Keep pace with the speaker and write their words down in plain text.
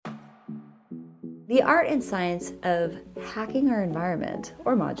The art and science of hacking our environment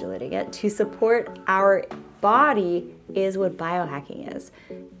or modulating it to support our body is what biohacking is.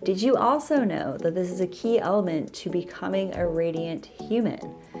 Did you also know that this is a key element to becoming a radiant human?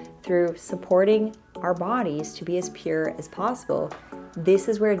 Through supporting our bodies to be as pure as possible, this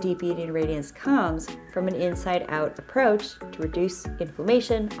is where deep eating radiance comes from an inside-out approach to reduce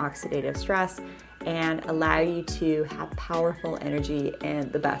inflammation, oxidative stress, and allow you to have powerful energy and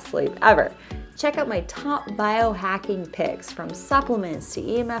the best sleep ever. Check out my top biohacking picks, from supplements to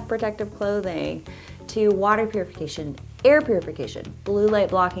EMF protective clothing to water purification, air purification, blue light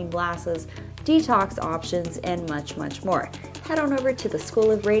blocking glasses, detox options, and much, much more. Head on over to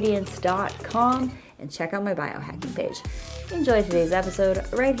theschoolofradiance.com and check out my biohacking page. Enjoy today's episode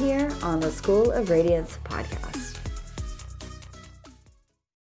right here on the School of Radiance podcast.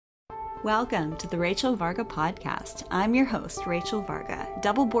 Welcome to the Rachel Varga podcast. I'm your host, Rachel Varga,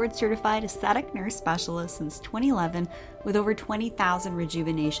 double board certified aesthetic nurse specialist since 2011 with over 20,000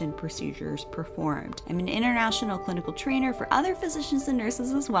 rejuvenation procedures performed. I'm an international clinical trainer for other physicians and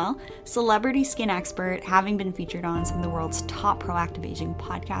nurses as well, celebrity skin expert, having been featured on some of the world's top proactive aging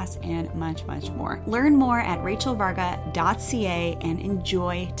podcasts, and much, much more. Learn more at rachelvarga.ca and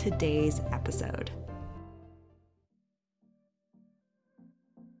enjoy today's episode.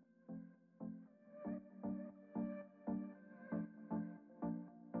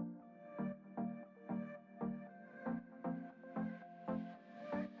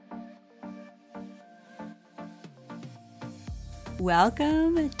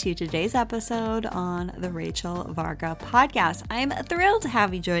 Welcome to today's episode on the Rachel Varga podcast. I'm thrilled to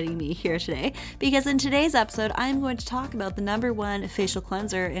have you joining me here today because in today's episode, I'm going to talk about the #1 facial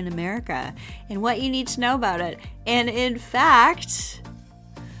cleanser in America and what you need to know about it. And in fact,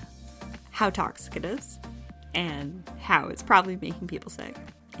 how toxic it is and how it's probably making people sick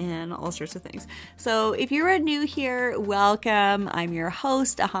and all sorts of things. So if you're new here, welcome. I'm your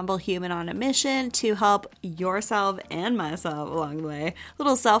host, a humble human on a mission to help yourself and myself along the way. A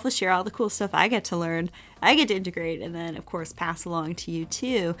little selfish, share all the cool stuff I get to learn, I get to integrate, and then of course pass along to you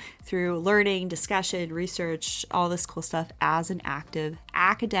too through learning, discussion, research, all this cool stuff as an active,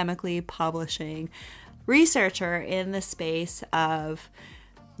 academically publishing researcher in the space of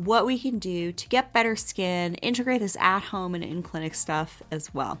what we can do to get better skin, integrate this at home and in clinic stuff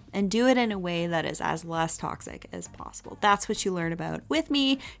as well, and do it in a way that is as less toxic as possible. That's what you learn about with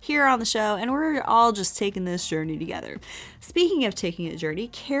me here on the show, and we're all just taking this journey together. Speaking of taking a journey,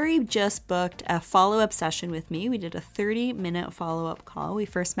 Carrie just booked a follow-up session with me. We did a 30-minute follow-up call. We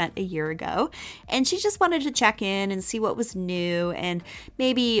first met a year ago, and she just wanted to check in and see what was new and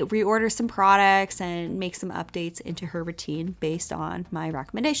maybe reorder some products and make some updates into her routine based on my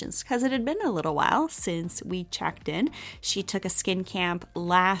recommendations. Because it had been a little while since we checked in. She took a skin camp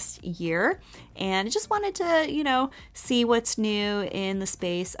last year and just wanted to, see what's new in the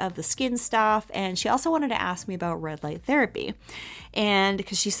space of the skin stuff. And she also wanted to ask me about red light therapy. And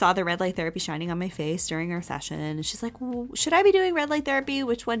because she saw the red light therapy shining on my face during our session, and she's like, well, should I be doing red light therapy?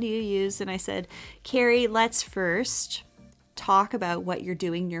 Which one do you use? And I said, Carrie, let's first talk about what you're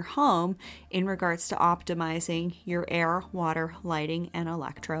doing in your home in regards to optimizing your air, water, lighting, and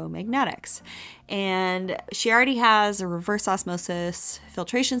electromagnetics. And she already has a reverse osmosis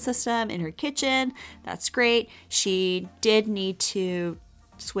filtration system in her kitchen. That's great. She did need to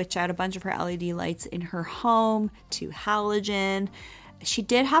switch out a bunch of her LED lights in her home to halogen. She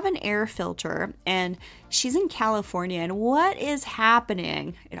did have an air filter, and she's in California, and what is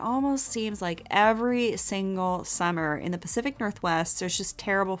happening? It almost seems like every single summer in the Pacific Northwest, there's just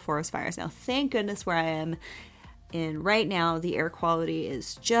terrible forest fires. Now, thank goodness where I am in right now, the air quality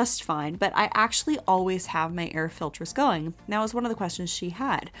is just fine, but I actually always have my air filters going. That was one of the questions she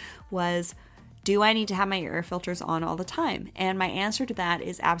had was, do I need to have my air filters on all the time? And my answer to that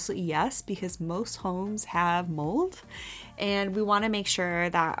is absolutely yes, because most homes have mold. And we want to make sure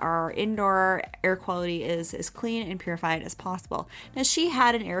that our indoor air quality is as clean and purified as possible. Now, she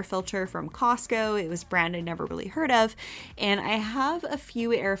had an air filter from Costco. It was a brand I never really heard of. And I have a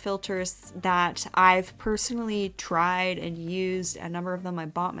few air filters that I've personally tried and used. A number of them I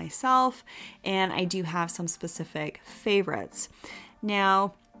bought myself. And I do have some specific favorites.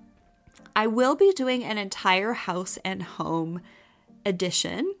 Now, I will be doing an entire house and home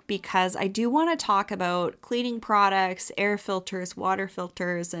edition because I do want to talk about cleaning products, air filters, water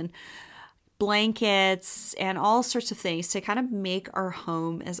filters, and blankets, and all sorts of things to kind of make our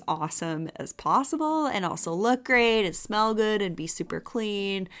home as awesome as possible and also look great and smell good and be super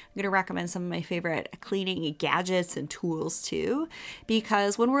clean. I'm going to recommend some of my favorite cleaning gadgets and tools too,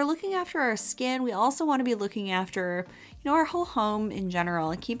 because when we're looking after our skin, we also want to be looking after, our whole home in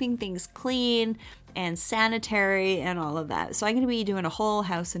general and keeping things clean and sanitary and all of that. So I'm going to be doing a whole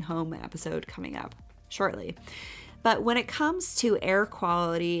house and home episode coming up shortly. But when it comes to air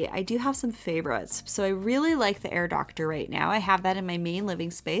quality, I do have some favorites. So I really like the Air Doctor right now. I have that in my main living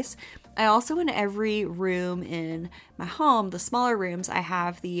space. I also, in every room in my home, the smaller rooms, I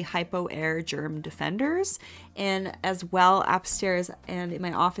have the Hypo Air Germ Defenders. And as well, upstairs and in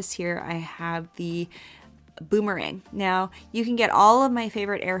my office here, I have the Boomerang. Now, you can get all of my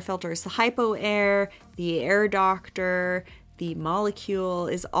favorite air filters, the Hypo Air, the Air Doctor, the Molecule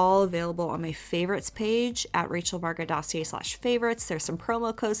is all available on my favorites page at rachelvarga.ca/favorites. There's some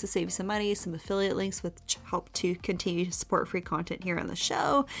promo codes to save you some money, some affiliate links which help to continue to support free content here on the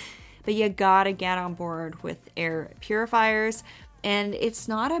show. But you gotta get on board with air purifiers. And it's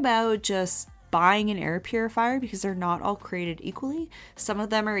not about just buying an air purifier because they're not all created equally. Some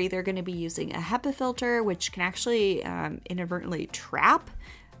of them are either going to be using a HEPA filter, which can actually inadvertently trap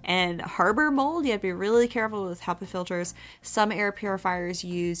and harbor mold. You have to be really careful with HEPA filters. Some air purifiers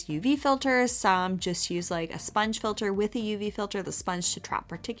use UV filters. Some just use like a sponge filter with a UV filter, the sponge to trap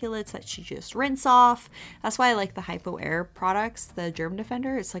particulates that you just rinse off. That's why I like the Hypo Air products, the Germ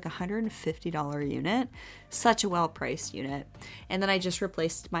Defender. It's like $150 unit. Such a well-priced unit. And then I just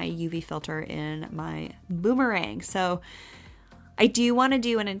replaced my UV filter in my Boomerang. So I do want to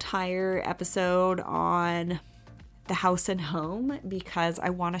do an entire episode on the house and home because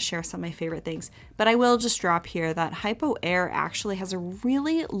I want to share some of my favorite things. But I will just drop here that Hypo Air actually has a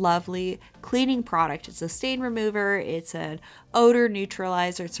really lovely cleaning product. It's a stain remover, it's an odor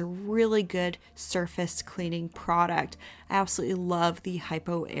neutralizer, it's a really good surface cleaning product. I absolutely love the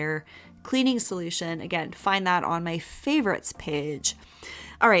Hypo Air cleaning solution. Again, find that on my favorites page.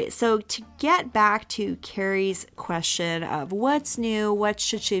 All right, so to get back to Carrie's question of what's new, what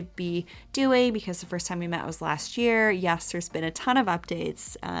should she be doing, because the first time we met was last year. Yes, there's been a ton of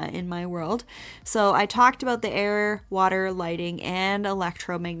updates in my world. So I talked about the air, water, lighting, and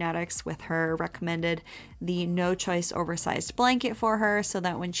electromagnetics with her, recommended the No Choice oversized blanket for her so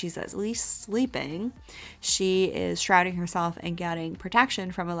that when she's at least sleeping, she is shrouding herself and getting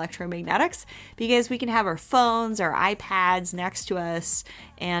protection from electromagnetics, because we can have our phones, our iPads next to us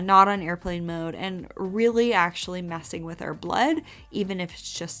and not on airplane mode and really actually messing with our blood, even if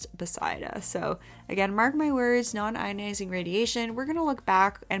it's just beside us. So again, mark my words, non-ionizing radiation. We're going to look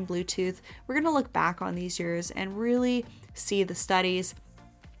back, and Bluetooth, we're going to look back on these years and really see the studies.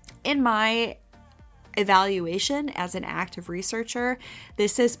 In my evaluation as an active researcher,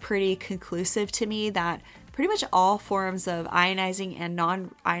 this is pretty conclusive to me that pretty much all forms of ionizing and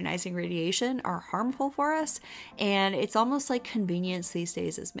non-ionizing radiation are harmful for us, and it's almost like convenience these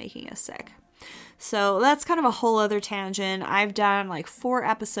days is making us sick. So that's kind of a whole other tangent. I've done like 4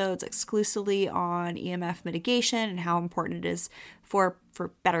 episodes exclusively on EMF mitigation and how important it is for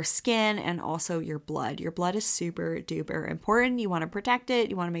better skin and also your blood. Your blood is super duper important. You want to protect it.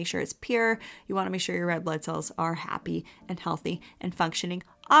 You want to make sure it's pure. You want to make sure your red blood cells are happy and healthy and functioning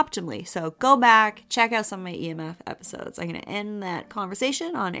optimally. So go back, check out some of my EMF episodes. I'm going to end that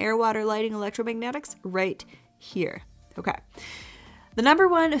conversation on air, water, lighting, electromagnetics right here. Okay. The number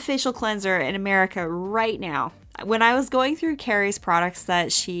one facial cleanser in America right now. When I was going through Carrie's products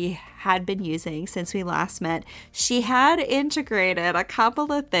that she had been using since we last met, she had integrated a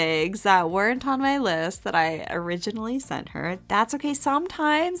couple of things that weren't on my list that I originally sent her. That's okay.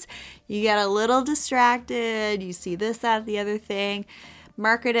 Sometimes you get a little distracted. You see this, that, the other thing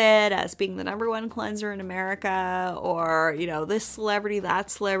marketed as being the number one cleanser in America, or, this celebrity,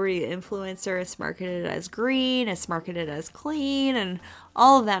 that celebrity influencer. It's marketed as green, it's marketed as clean, and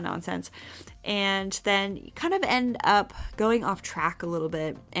all of that nonsense. And then you kind of end up going off track a little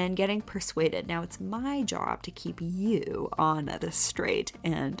bit and getting persuaded. Now it's my job to keep you on the straight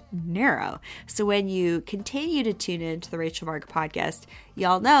and narrow. So when you continue to tune into the Rachel Varga podcast,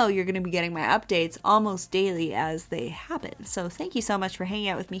 y'all know you're going to be getting my updates almost daily as they happen. So thank you so much for hanging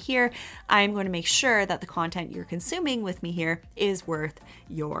out with me here. I'm going to make sure that the content you're consuming with me here is worth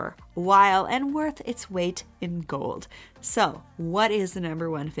your while and worth its weight in gold. So what is the number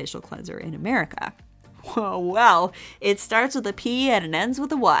one facial cleanser in America? Well, it starts with a P and it ends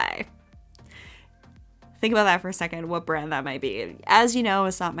with a Y. Think about that for a second, what brand that might be. As you know,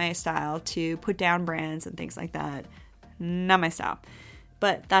 it's not my style to put down brands and things like that. Not my style.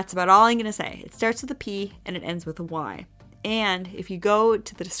 But that's about all I'm going to say. It starts with a P and it ends with a Y. And if you go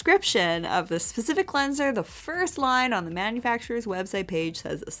to the description of the specific cleanser, the first line on the manufacturer's website page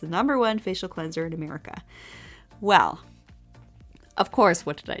says it's the number one facial cleanser in America. Well, of course,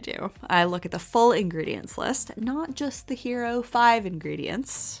 what did I do? I look at the full ingredients list, not just the hero 5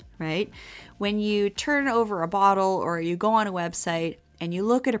 ingredients, right? When you turn over a bottle or you go on a website and you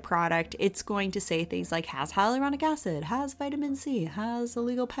look at a product, it's going to say things like has hyaluronic acid, has vitamin C, has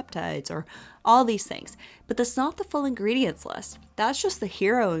oligopeptides, or all these things. But that's not the full ingredients list. That's just the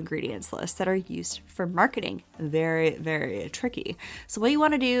hero ingredients list that are used for marketing. Very, very tricky. So what you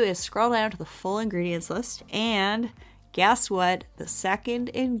want to do is scroll down to the full ingredients list, and guess what? The second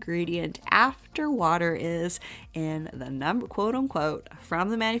ingredient after water is in the number, quote unquote, from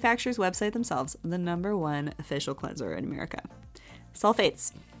the manufacturer's website themselves, the number one facial cleanser in America.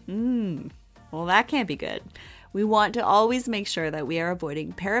 Sulfates. Well, that can't be good. We want to always make sure that we are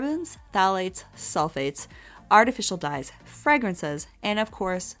avoiding parabens, phthalates, sulfates, artificial dyes, fragrances, and of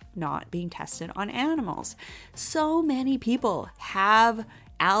course, not being tested on animals. So many people have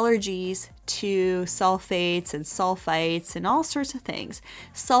allergies to sulfates and sulfites and all sorts of things.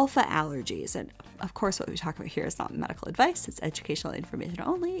 Sulfa allergies. And of course, what we talk about here is not medical advice. It's educational information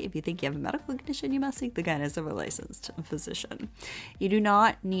only. If you think you have a medical condition, you must seek the guidance of a licensed physician. You do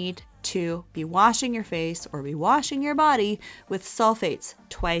not need to be washing your face or be washing your body with sulfates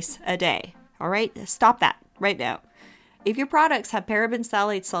twice a day. All right? Stop that right now. If your products have parabens,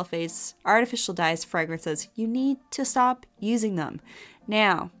 phthalates, sulfates, artificial dyes, fragrances, you need to stop using them.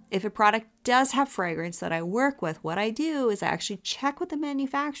 Now, if a product does have fragrance that I work with, what I do is I actually check with the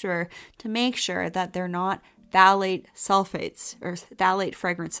manufacturer to make sure that they're not phthalate sulfates or phthalate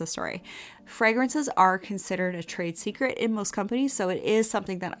fragrances, Fragrances are considered a trade secret in most companies, so it is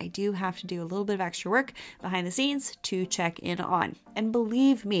something that I do have to do a little bit of extra work behind the scenes to check in on. And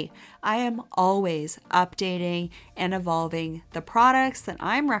believe me, I am always updating and evolving the products that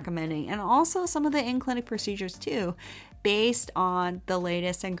I'm recommending, and also some of the in-clinic procedures too, based on the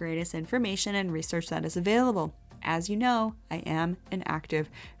latest and greatest information and research that is available. As you know, I am an active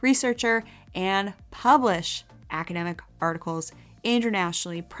researcher and publish academic articles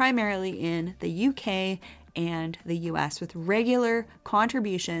internationally, primarily in the UK and the US, with regular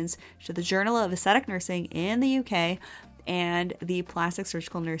contributions to the Journal of Aesthetic Nursing in the UK and the Plastic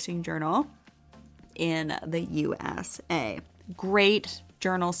Surgical Nursing Journal in the USA. Great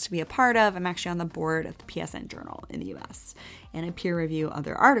journals to be a part of. I'm actually on the board of the PSN journal in the US, and I peer review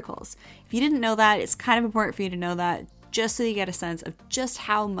other articles. If you didn't know that, it's kind of important for you to know that, just so you get a sense of just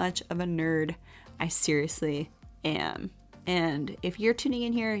how much of a nerd I seriously am. And if you're tuning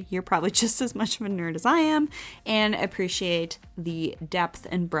in here, you're probably just as much of a nerd as I am, and appreciate the depth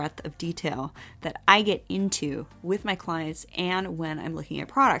and breadth of detail that I get into with my clients and when I'm looking at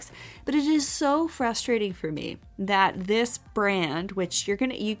products. But it is so frustrating for me that this brand, which you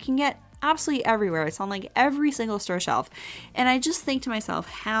can get absolutely everywhere, it's on like every single store shelf, and I just think to myself,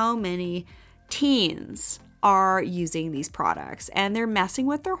 how many teens are using these products, and they're messing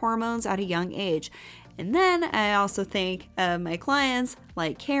with their hormones at a young age. And then I also think of my clients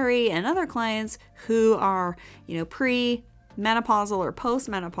like Carrie and other clients who are, pre-menopausal or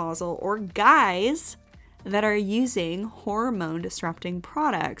post-menopausal, or guys that are using hormone disrupting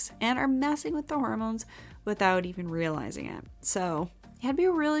products and are messing with the hormones without even realizing it. So you have to be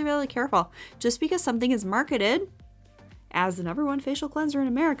really, really careful. Just because something is marketed as the number one facial cleanser in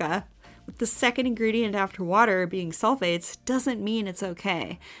America, with the second ingredient after water being sulfates, doesn't mean it's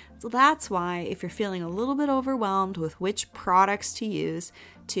okay. So that's why, if you're feeling a little bit overwhelmed with which products to use,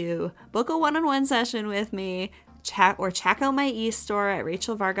 to book a one-on-one session with me, check out my e-store at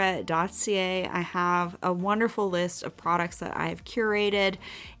rachelvarga.ca. I have a wonderful list of products that I've curated,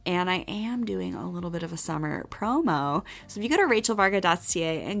 and I am doing a little bit of a summer promo. So if you go to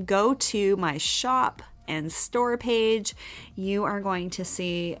rachelvarga.ca and go to my shop and store page, you are going to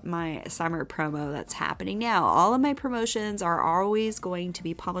see my summer promo that's happening now. All of my promotions are always going to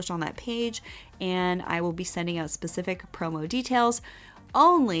be published on that page, and I will be sending out specific promo details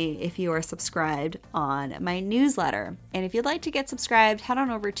only if you are subscribed on my newsletter. And if you'd like to get subscribed, head on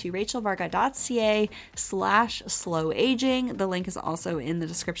over to rachelvarga.ca/slowaging. The link is also in the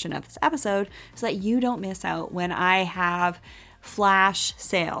description of this episode so that you don't miss out when I have flash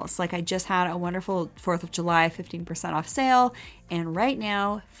sales. Like I just had a wonderful 4th of July 15% off sale, and right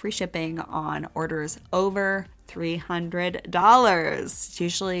now free shipping on orders over $300. It's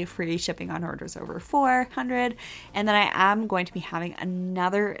usually free shipping on orders over $400. And then I am going to be having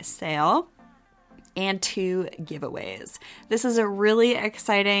another sale and 2 giveaways. This is a really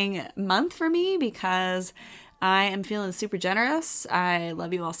exciting month for me because I am feeling super generous. I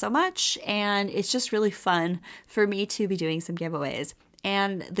love you all so much. And it's just really fun for me to be doing some giveaways.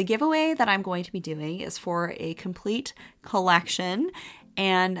 And the giveaway that I'm going to be doing is for a complete collection.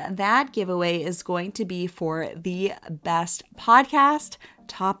 And that giveaway is going to be for the best podcast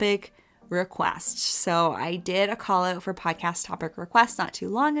topic request. So I did a call out for podcast topic requests not too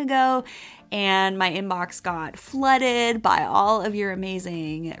long ago, and my inbox got flooded by all of your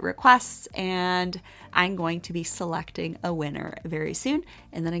amazing requests, and I'm going to be selecting a winner very soon.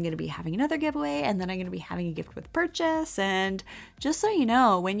 And then I'm going to be having another giveaway, and then I'm going to be having a gift with purchase. And just so you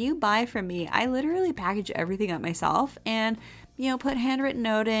know, when you buy from me, I literally package everything up myself and put handwritten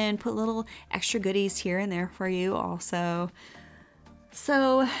note in, put little extra goodies here and there for you also.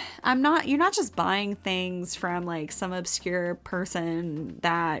 So you're not just buying things from like some obscure person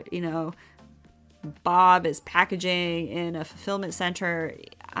that, Bob is packaging in a fulfillment center.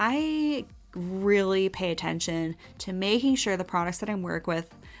 I really pay attention to making sure the products that I work with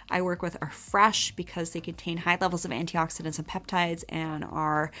are fresh because they contain high levels of antioxidants and peptides and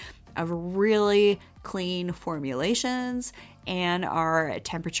are of really clean formulations and are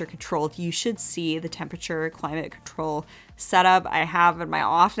temperature controlled. You should see the temperature climate control setup I have in my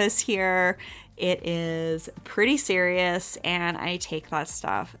office here. It is pretty serious, and I take that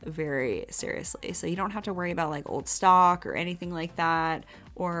stuff very seriously. So you don't have to worry about like old stock or anything like that,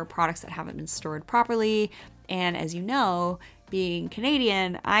 or products that haven't been stored properly. And as you know, being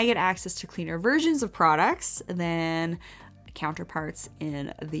Canadian, I get access to cleaner versions of products than counterparts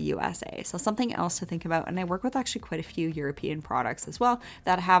in the USA. So something else to think about. And I work with actually quite a few European products as well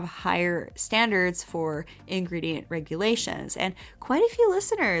that have higher standards for ingredient regulations. And quite a few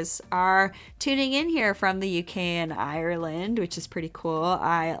listeners are tuning in here from the UK and Ireland, which is pretty cool.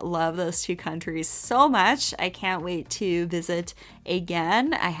 I love those two countries so much. I can't wait to visit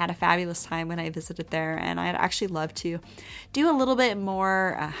again. I had a fabulous time when I visited there, and I'd actually love to do a little bit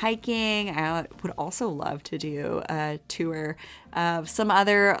more hiking. I would also love to do a tour of some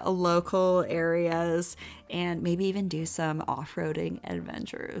other local areas and maybe even do some off-roading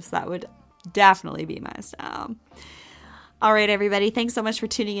adventures. That would definitely be my style. All right, everybody, thanks so much for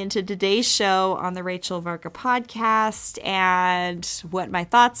tuning into today's show on the Rachel Varga podcast and what my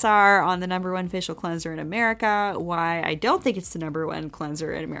thoughts are on the number one facial cleanser in America, why I don't think it's the number one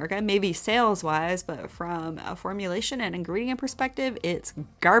cleanser in America, maybe sales-wise, but from a formulation and ingredient perspective, it's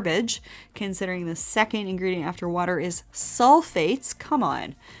garbage, considering the second ingredient after water is sulfates. Come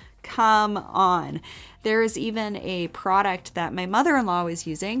on. There is even a product that my mother-in-law was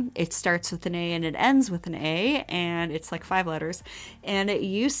using. It starts with an A and it ends with an A, and it's like 5 letters. And it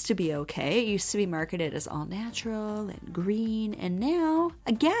used to be okay. It used to be marketed as all natural and green. And now,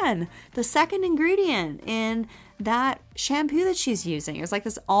 again, the second ingredient in that shampoo that she's using, it was like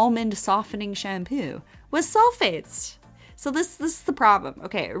this almond softening shampoo, was sulfates. So this is the problem.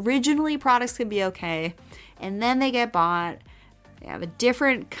 Okay, originally products can be okay, and then they get bought. They have a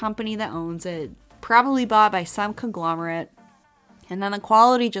different company that owns it, probably bought by some conglomerate, and then the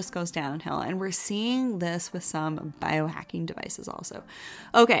quality just goes downhill. And we're seeing this with some biohacking devices also.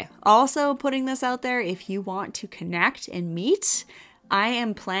 Okay, also putting this out there, if you want to connect and meet, I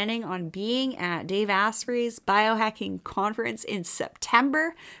am planning on being at Dave Asprey's biohacking conference in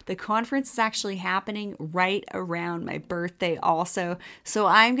September. The conference is actually happening right around my birthday also. So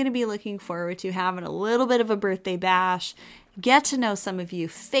I'm going to be looking forward to having a little bit of a birthday bash, get to know some of you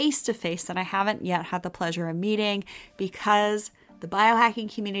face to face that I haven't yet had the pleasure of meeting, because the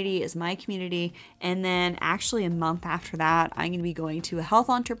biohacking community is my community. And then actually a month after that, I'm going to be going to a health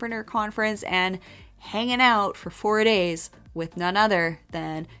entrepreneur conference and hanging out for 4 days with none other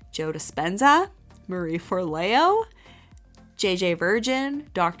than Joe Dispenza, Marie Forleo, JJ Virgin,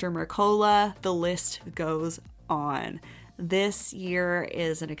 Dr. Mercola. The list goes on. This year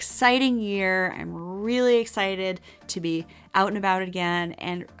is an exciting year. I'm really excited to be out and about again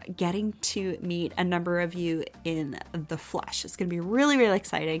and getting to meet a number of you in the flesh. It's going to be really, really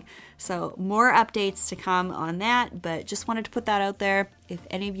exciting. So more updates to come on that, but just wanted to put that out there. If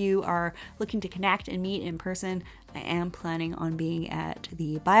any of you are looking to connect and meet in person, I am planning on being at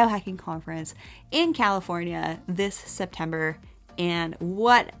the biohacking conference in California this September. And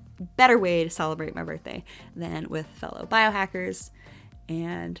what better way to celebrate my birthday than with fellow biohackers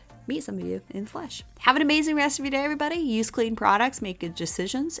and meet some of you in the flesh. Have an amazing rest of your day, everybody. Use clean products, make good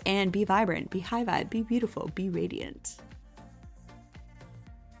decisions, and be vibrant, be high vibe, be beautiful, be radiant.